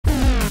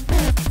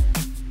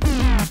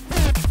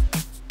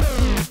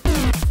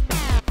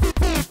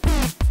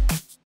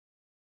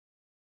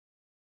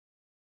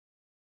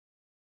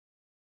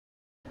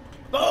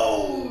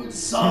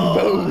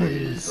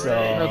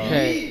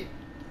Okay.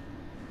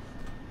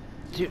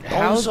 Dude,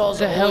 how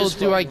the hell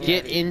do I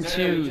get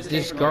into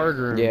this guard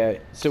room? Yeah,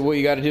 so what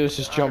you gotta do is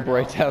just jump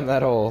right down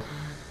that hole.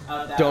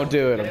 Don't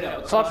do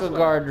it. Fuck a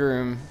guard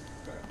room.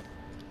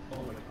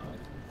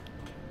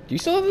 Do you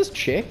still have this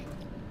chick?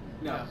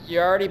 No.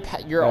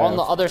 You're on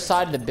the other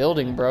side of the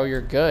building, bro.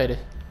 You're good.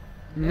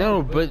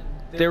 No, but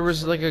there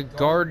was like a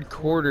guard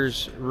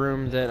quarters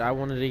room that I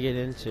wanted to get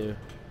into.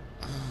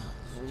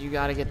 You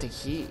gotta get the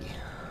key.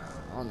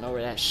 I don't know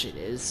where that shit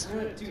is.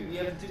 Dude, you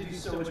have to do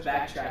so much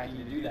backtracking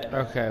to do that.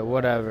 Okay,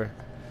 whatever.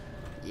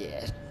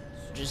 Yeah,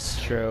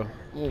 Just true.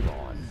 move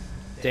on.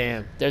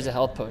 Damn. There's a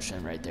health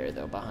potion right there,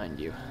 though, behind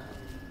you.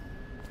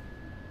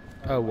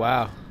 Oh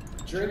wow.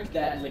 Drink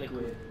that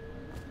liquid.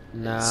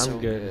 Nah, It's I'm so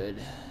good.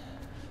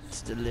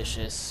 It's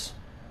delicious.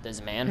 There's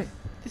a man.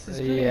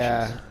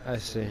 Yeah, I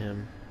see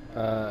him.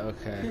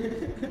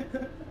 Okay.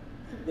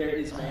 There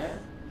is man.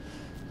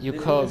 You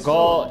could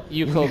go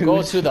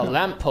to the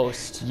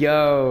lamppost.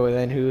 Yo,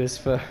 then who is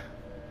for?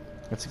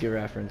 That's a good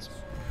reference.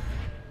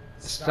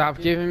 Stop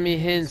giving me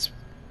hints.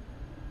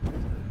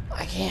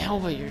 I can't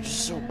help it. You're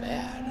just so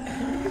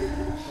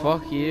bad.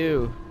 Fuck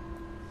you.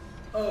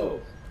 Oh.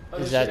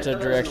 Is that the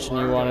direction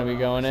you want to be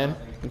going in?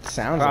 It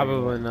sounds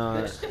Probably like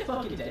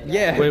not.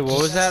 Yeah. Wait,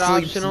 what was that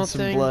sleeps optional in some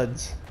thing?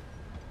 Bloods.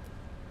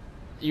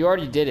 You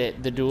already did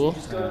it. The duel.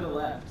 Just go to the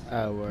left.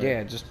 Oh, word.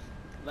 Yeah, just.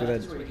 Left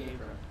is where you came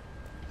from.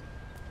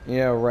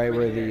 Yeah, right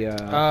where the.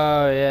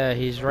 Oh yeah,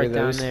 he's right where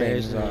down those there,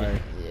 things isn't he? are.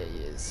 Yeah,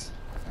 he is.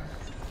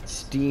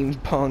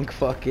 Steampunk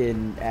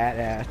fucking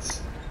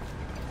AT-ATs.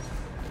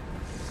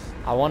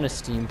 I want a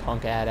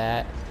steampunk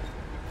AT-AT.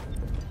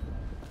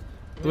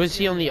 Was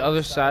he on the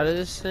other side of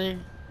this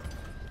thing?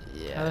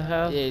 Yeah. How the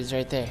hell? Yeah, he's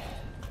right there.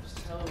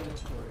 Just tell him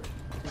which door.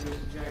 There's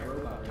a giant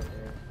robot right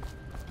there.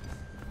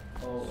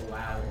 Oh,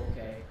 wow,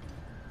 okay.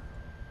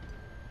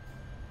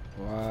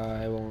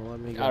 Why won't let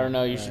me go? I don't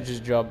know. You should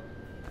just jump.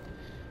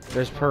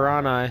 There's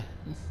piranha.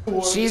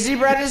 Cheesy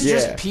bread is Yeah.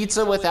 just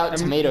pizza without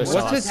tomato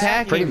sauce. What's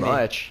attacking Pretty me?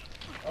 much.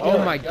 Oh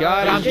my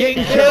god, I'm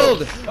getting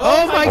killed!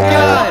 Oh my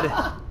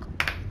god!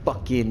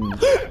 Fucking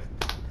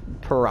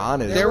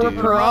piranhas. There were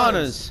dude.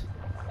 piranhas.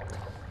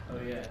 Oh,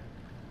 yeah.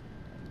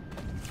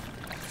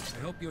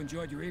 I hope you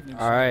enjoyed your evening.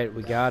 Alright,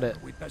 we got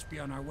it. We'd best be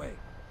on our way.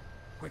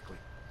 Quickly.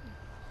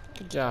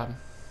 Good job.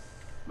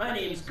 My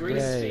name's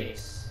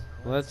Greaseface.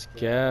 Let's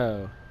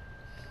go.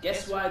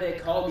 Guess why they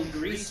call me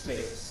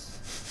Greaseface?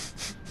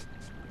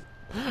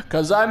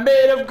 Cause I'm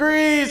made of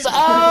grease. I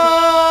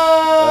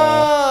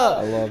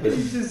Ah! love it.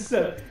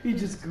 he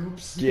just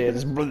goops. Yeah,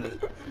 just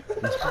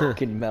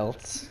fucking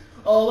melts.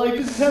 Oh, like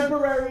it's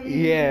temporary.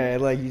 Yeah,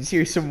 like you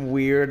hear some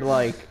weird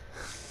like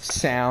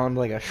sound,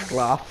 like a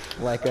schlop,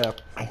 like a.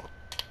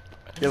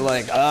 You're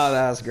like, oh,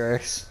 that was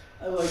gross.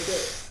 I like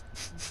that.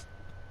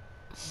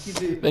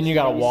 Then you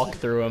gotta walk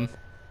through him.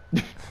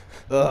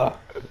 Ugh.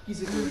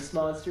 He's a grease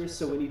monster,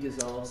 so when he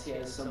dissolves, he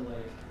has some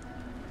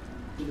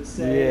like, to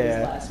say in Yeah.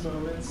 his last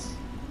moments,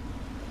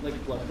 like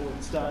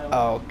Bloodborne style.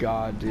 Oh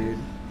god, dude.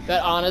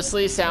 That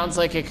honestly sounds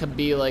like it could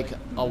be like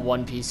a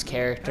One Piece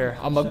character.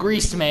 I'm a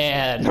grease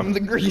man. I'm the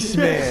grease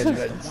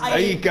man. I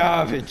eat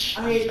garbage.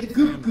 I ate the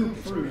goop goop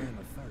fruit.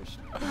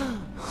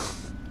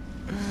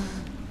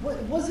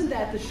 Wasn't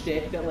that the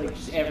shtick that like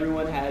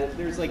everyone had?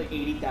 There's like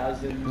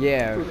 80,000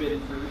 Yeah.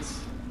 forbidden fruits.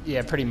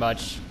 Yeah, pretty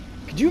much.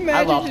 Could you I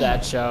imagine? love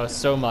that show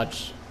so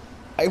much.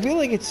 I feel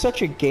like it's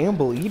such a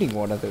gamble eating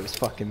one of those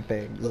fucking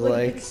things. But, like,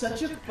 Like it's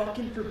such a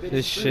fucking forbidden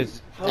This fruit.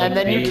 shit's How And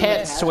then you many can't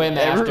has swim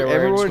that? afterwards,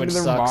 everyone which in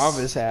their sucks. mom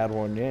has had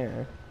one, yeah.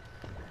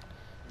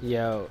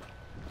 Yo,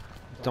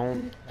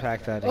 don't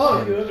pack that Oh,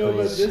 again, you don't know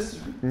about please. this?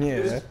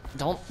 Yeah.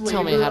 Don't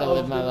tell me how to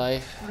live my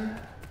life.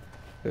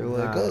 They're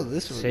like, Nah, oh,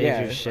 this was save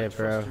yeah. your shit,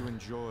 bro. You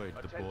enjoyed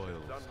the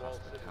Boyle's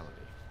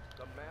hospitality.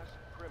 The masked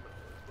criminal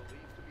is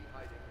believed to be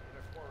hiding in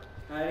a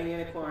quarantine. Hiding in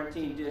a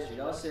quarantine district.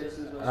 All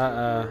citizens must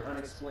report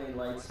unexplained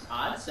lights.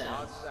 Odd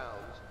sounds.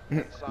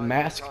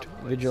 Masked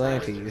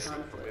vigilantes.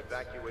 From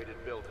evacuated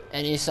buildings.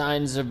 Any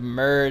signs of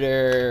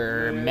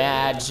murder or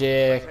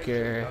magic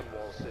or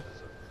Dunwall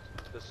citizens.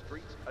 The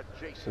streets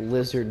adjacent.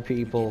 Lizard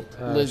people.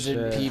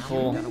 lizard shit.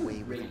 people?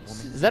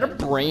 Is that a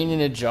brain in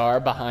a jar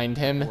behind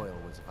him?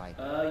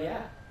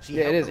 Yeah.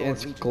 Yeah, it is. And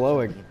it's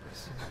glowing.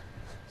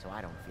 So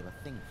I don't feel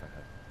a thing for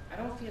her. I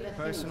don't feel a thing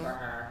Personally, for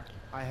her.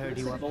 I heard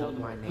you upheld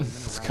my name.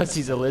 It's because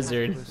he's a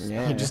lizard.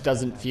 Yeah. He just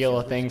doesn't feel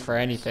a thing for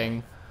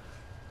anything.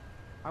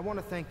 I want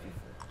to thank you.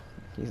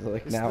 He's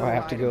like, This now I little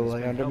have to item go has lay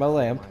been under my helpful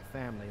to lamp. my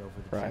family over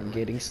the Or I'm generations.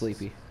 getting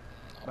sleepy.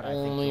 But I think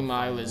Only you'll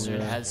my find lizard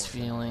more has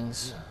important.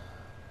 feelings.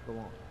 Go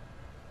on.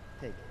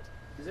 Take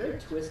it. Is there a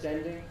twist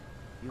ending?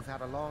 You've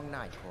had a long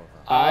night, Corvo.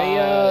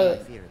 I I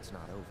fear it's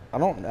not over. I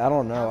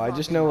don't know. I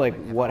just know like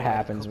what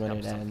happens when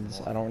it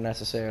ends. I don't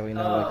necessarily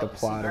know like the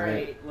plot of it.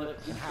 Alright, look,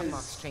 In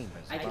Havelock's because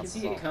chambers. I can above see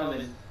the it vault.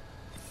 coming.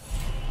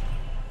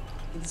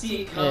 I can see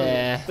it coming.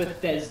 Yeah.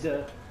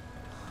 Bethesda.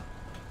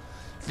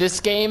 This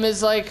game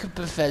is like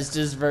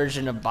Bethesda's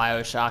version of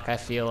BioShock, I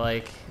feel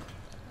like.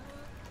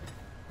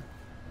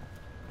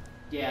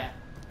 Yeah.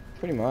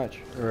 Pretty much.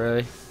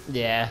 Really?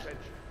 Yeah.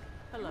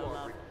 You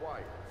are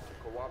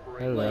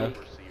Hello. Like,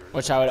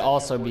 which I would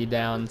also be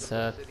down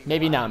to,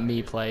 maybe not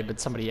me play, but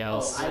somebody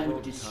else. I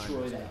would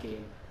destroy that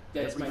game.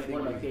 That's one of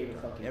my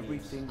favorite fucking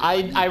games.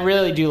 I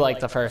really do like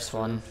the first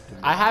one.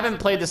 I haven't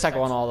played the second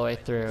one all the way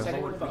through.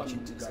 Second one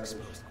fucking garbage.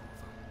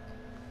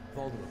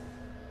 Vulnerable.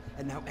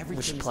 And now should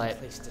everything's play in it.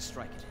 place to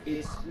strike it.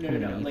 It's no,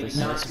 like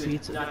not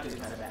good, not good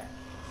kind of bad.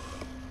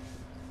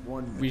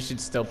 We should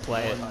still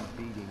play it.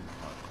 Beating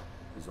heart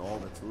is all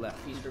that's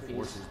left Piece of for the piece.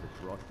 forces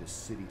that brought this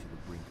city to the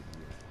brink of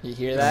ruin. You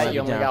hear that?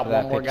 You only got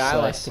one more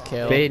guy left to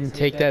kill. Baden,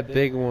 take that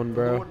big one, The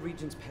bro. Lord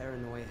Regent's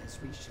paranoia has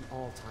reached an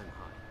all-time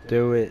high.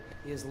 Do it.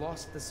 He has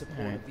lost the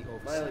support of the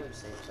Overseer,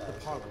 the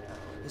Parliament,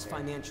 his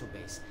financial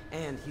base,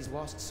 and he's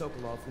lost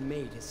Sokolov, who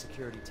made his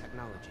security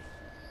technology.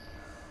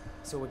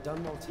 So a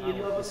Dunwall You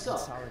know Tower has what's up?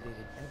 consolidated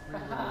every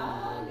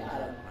remaining warrior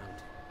Got him.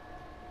 around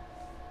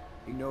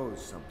He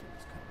knows something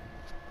is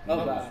coming. He Oh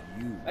knows god,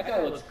 you that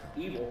guy looks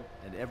evil.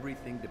 and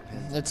everything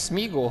depends. It's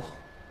Smeagol.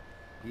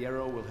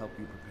 Piero will help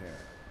you prepare.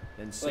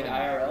 Then Like Sam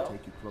IRL? will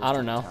take you close I to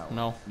don't the know. tower,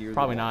 No, near the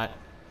probably wall. not.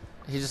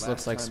 He just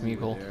looks like Last time you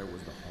were Smeagol. there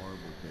was the horrible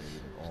day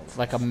that all of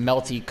Like a us-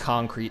 melty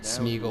concrete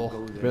Now you'll Smeagol.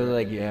 go there Really,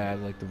 like, and yeah,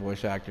 like the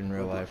voice actor in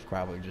real life,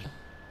 probably just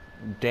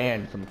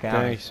Dan from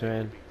County. Thanks,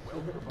 man.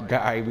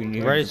 Guy we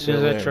knew. Right as soon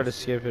as I lives. tried to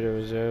skip it, it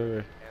was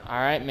over.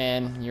 Alright,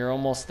 man. You're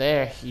almost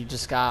there. You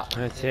just got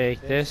I take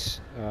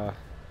this.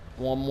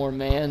 one more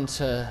man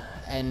to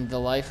end the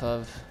life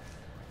of.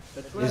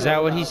 Is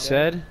that what he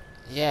said?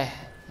 Yeah.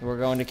 We're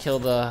going to kill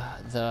the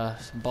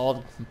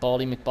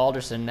Baldy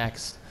McBalderson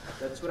next.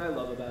 That's what I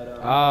love about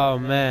Oh,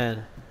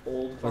 man.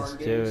 old farm Let's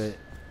games. do it.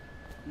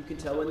 You can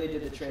tell when they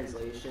did the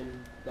translation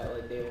that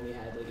like they only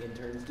had like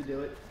interns to do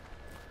it.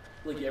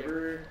 Like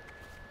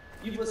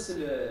you've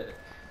listened to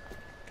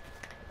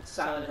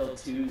Silent Hill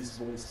 2's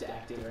voice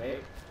acting,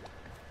 right?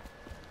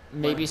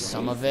 Maybe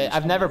some of it.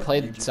 I've never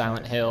played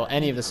Silent Hill,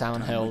 any of the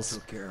Silent Hills.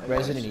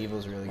 Resident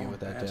Evil's really good with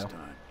that too.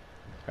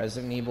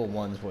 Resident Evil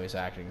 1's voice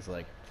acting is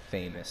like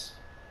famous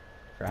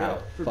for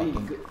how For fucking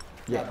being good,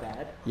 yeah. not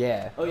bad.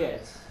 Yeah, Oh yeah,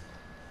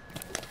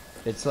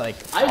 it's like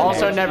I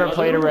Also watched never another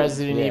played a one.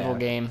 Resident Yeah. Evil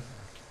game.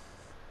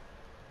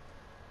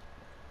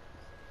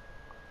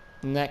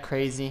 Isn't that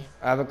crazy?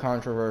 I have a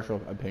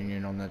controversial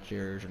opinion on that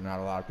series, and not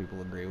a lot of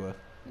people agree with.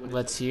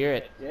 Let's hear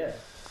it. Yeah.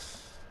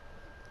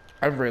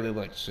 I really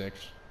like 6.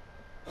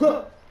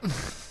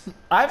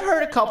 I've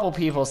heard a couple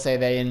people say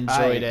they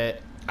enjoyed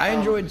it. I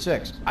enjoyed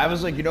 6. I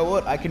was like, you know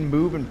what? I can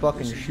move and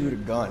fucking shoot a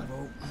gun.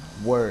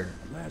 Word.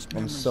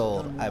 I'm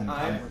sold. I'm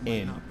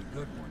in.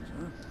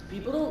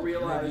 People don't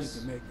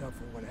realize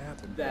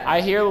that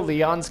I hear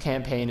Leon's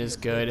campaign is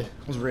good. It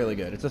was really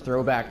good. It's a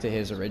throwback to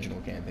his original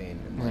campaign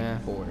in like Yeah.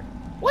 4.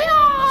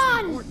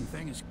 Leon! Important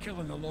thing is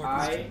killing the Lord.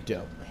 I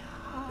Dope.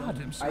 Built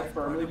himself I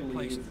firmly right in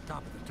place believe at the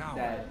top of the tower.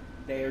 that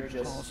they are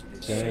just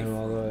Damn,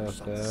 all the way up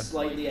there.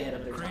 slightly ahead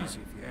of their time Crazy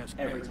if you ask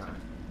every me. time.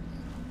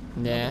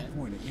 Yeah.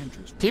 Point of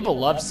interest. People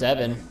love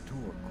 7. Tour,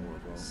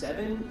 Corvo.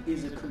 7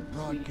 is a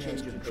complete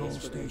change Broadcast of control pace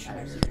for the station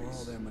entire area where all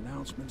series. them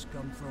announcements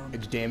come from.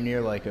 It's damn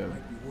near like a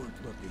Might be worth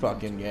looking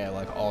fucking, into. yeah,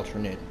 like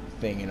alternate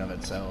thing in of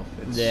itself.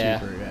 It's Yeah.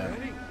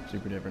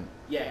 super different.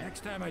 Yeah.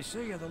 Next time I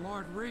see you, the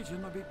Lord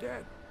Regent will be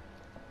dead.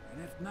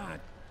 And if not,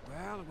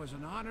 well, it was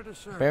an honor to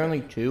serve.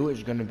 Apparently 2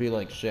 is going to be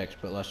like 6,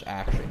 but less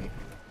action.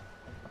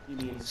 You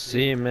mean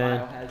See you,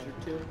 man.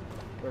 Biohazard 2?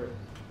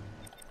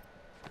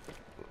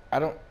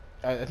 Or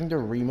I think they're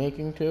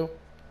remaking 2.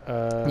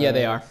 Yeah,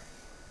 they are.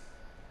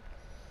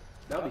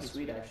 that would be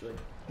sweet actually.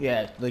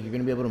 Yeah, like you're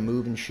going to be able to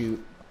move and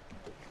shoot.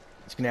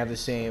 It's going to have the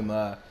same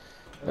like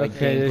Okay,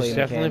 gameplay there's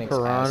definitely mechanics as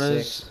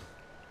piranhas. 6.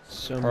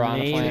 So Piranha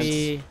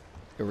maybe...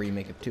 A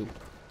remake of 2,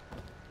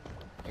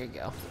 There you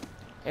go.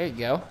 There you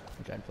go.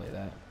 which I'd play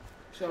that.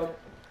 So,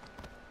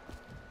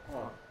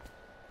 hold on.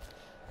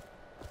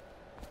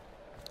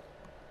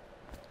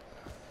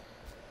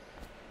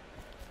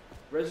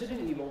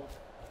 Resident Evil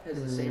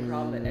has the same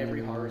problem that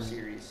every horror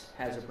series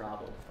has a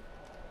problem,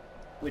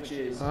 which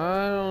is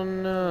I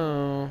don't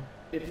know.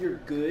 if you're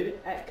good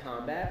at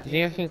combat, Do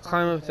you think I can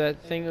climb up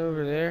that thing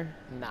over there?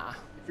 Nah.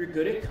 if you're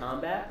good at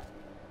combat,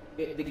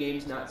 the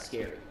game's not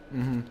scary.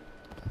 Mm-hmm.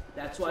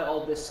 That's why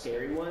all the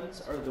scary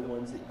ones are the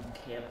ones that you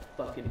can't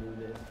fucking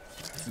move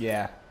in.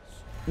 Yeah.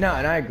 No,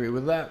 and I agree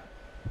with that.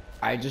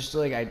 I just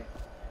like I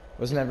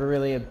was never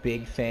really a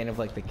big fan of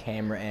like the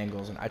camera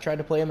angles, and I tried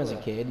to play them as a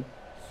kid,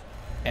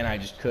 and I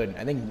just couldn't.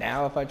 I think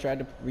now if I tried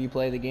to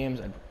replay the games,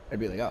 I'd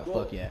be like, oh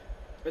Well, fuck yeah,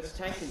 It's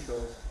tank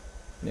controls.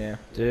 yeah,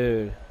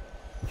 Dude,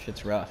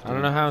 shit's rough. I don't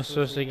dude. know how I'm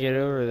supposed to get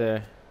over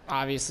there.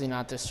 Obviously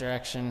not this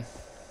direction.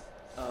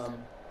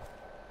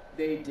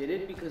 They did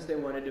it because they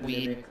wanted to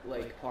Weed. mimic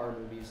like horror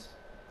movies.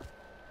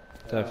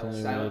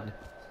 Definitely Silent,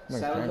 would.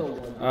 Silent Hill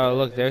 1. Oh,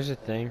 look, there's a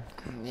thing.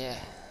 Yeah.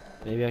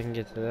 Maybe I can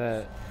get to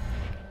that.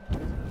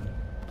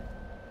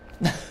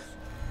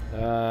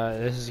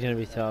 This is gonna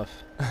be tough.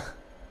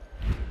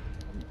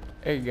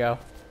 There you go.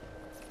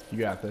 You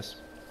got this.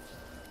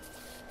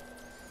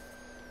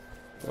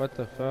 What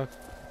the fuck?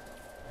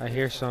 I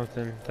hear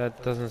something.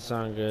 That doesn't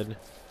sound good.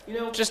 You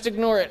know, Just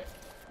ignore it.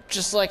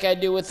 Just like I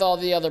do with all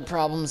the other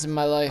problems in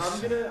my life.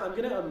 I'm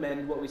gonna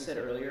amend what we said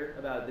earlier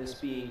about this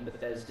being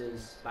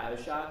Bethesda's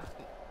BioShock.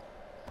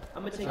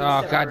 I'm gonna take it a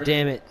step god further.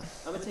 damn it.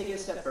 I'm gonna take it a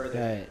step further.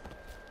 Alright.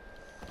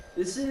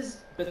 This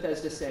is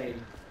Bethesda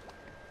saying,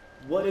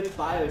 what if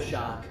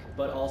BioShock,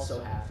 but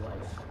also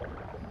Half-Life?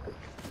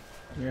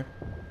 Yeah.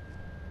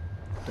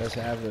 Does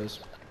have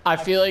those. I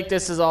feel like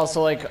this is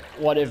also like,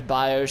 what if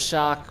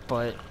BioShock,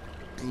 but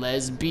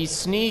let's be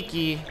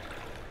sneaky.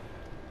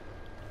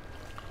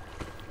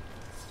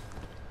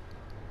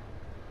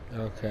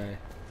 Okay.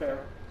 Fair.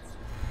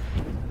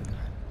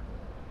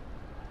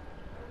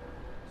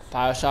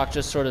 BioShock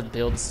just sort of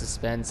builds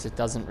suspense. It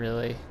doesn't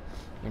really.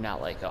 You're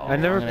not like, oh, I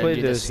never I'm gonna played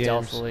do this those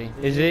games. stealthily.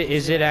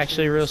 Is it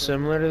actually real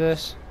similar to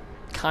this?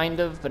 Kind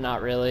of, but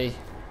not really.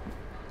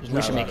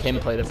 We should make him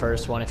play the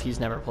first one if he's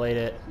never played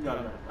it.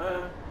 No.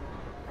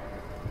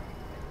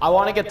 I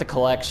want to get the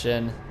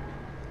collection.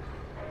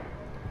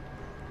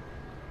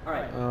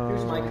 Alright,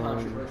 here's my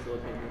controversial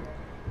opinion.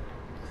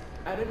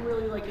 I didn't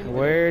really like it.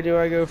 Where do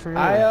I go from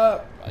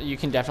here? You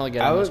can definitely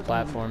get on those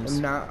platforms.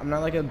 I'm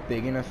not like a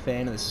big enough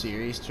fan of the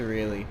series to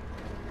really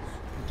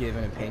give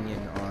an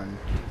opinion on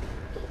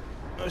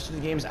most of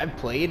the games I've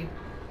played.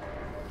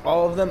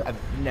 All of them, I've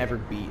never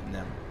beaten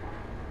them.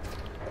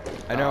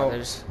 I know.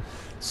 There's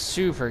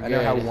super good. I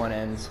know how one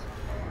ends.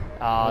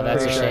 Oh,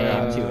 that's a Pretty sure I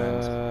know shame. how two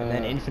ends. And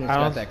then Infinite's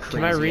got that crazy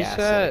Can I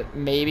reset? ass,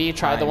 Maybe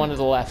try the Time. one to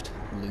the left.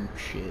 like, loop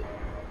shit.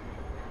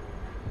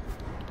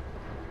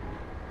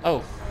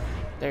 Oh,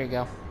 there you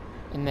go.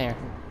 In there.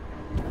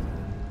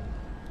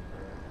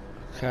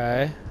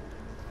 Okay.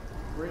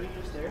 Were you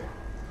just there?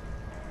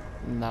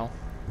 No.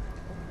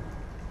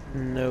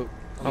 Nope.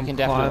 You I'm can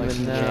definitely.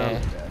 climbing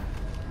now.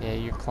 Yeah,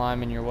 you're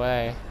climbing your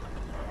way.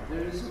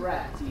 There's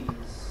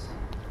ratties.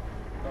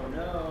 Oh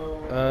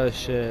no. Oh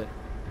shit.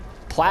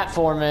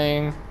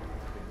 Platforming. Do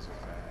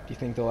you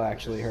think they'll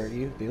actually hurt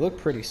you? They look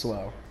pretty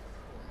slow.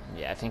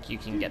 Yeah, I think you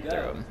can get through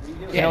them. You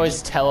Yeah, can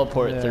always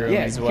teleport through them Yeah,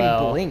 as you well.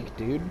 can blink,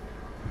 dude.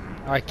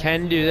 I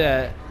can do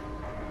that.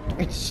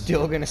 It's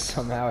still gonna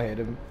somehow hit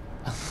him.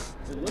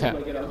 It looked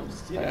like it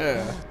almost did.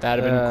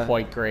 That'd have been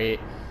quite great.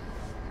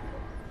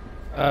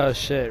 Oh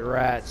shit,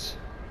 rats.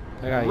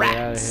 I gotta get out of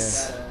here.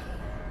 Just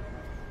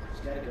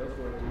gotta go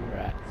for it, dude.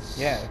 Rats.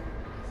 Yeah.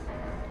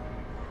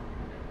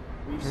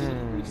 We've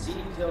seen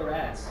you kill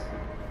rats.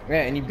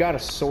 Yeah, and you've got a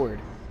sword.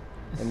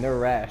 And they're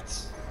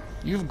rats.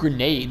 You have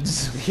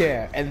grenades.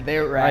 Yeah, and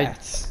they're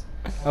rats.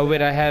 Oh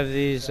wait, I have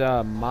these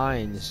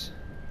mines.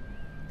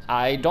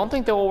 I don't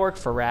think they will work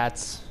for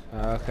rats.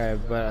 Okay,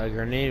 but a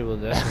grenade will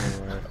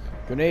definitely work.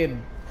 Grenade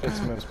fix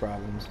most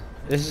problems.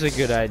 This is a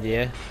good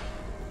idea.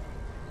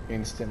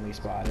 Instantly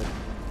spotted.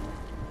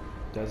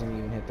 Doesn't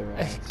even hit the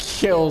rats.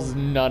 Kills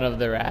none of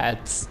the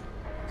rats.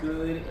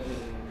 Good aim.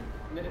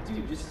 No,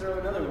 dude, just throw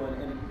another one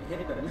and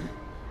hit them.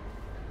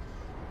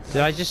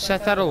 Did I just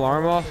set that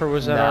alarm off, or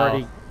was that No.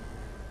 already?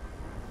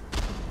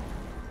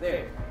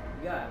 There,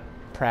 you got it.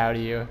 Proud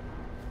of you.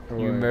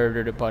 You Or-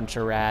 murdered a bunch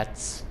of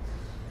rats.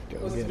 Go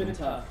This has get been 'em.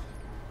 tough.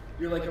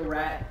 You're like a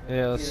rat.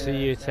 Yeah, let's see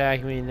you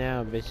attack me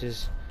now,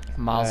 bitches.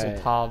 Mazel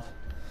Alright. tov.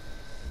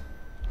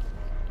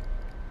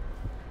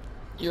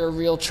 You're a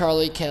real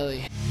Charlie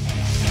Kelly.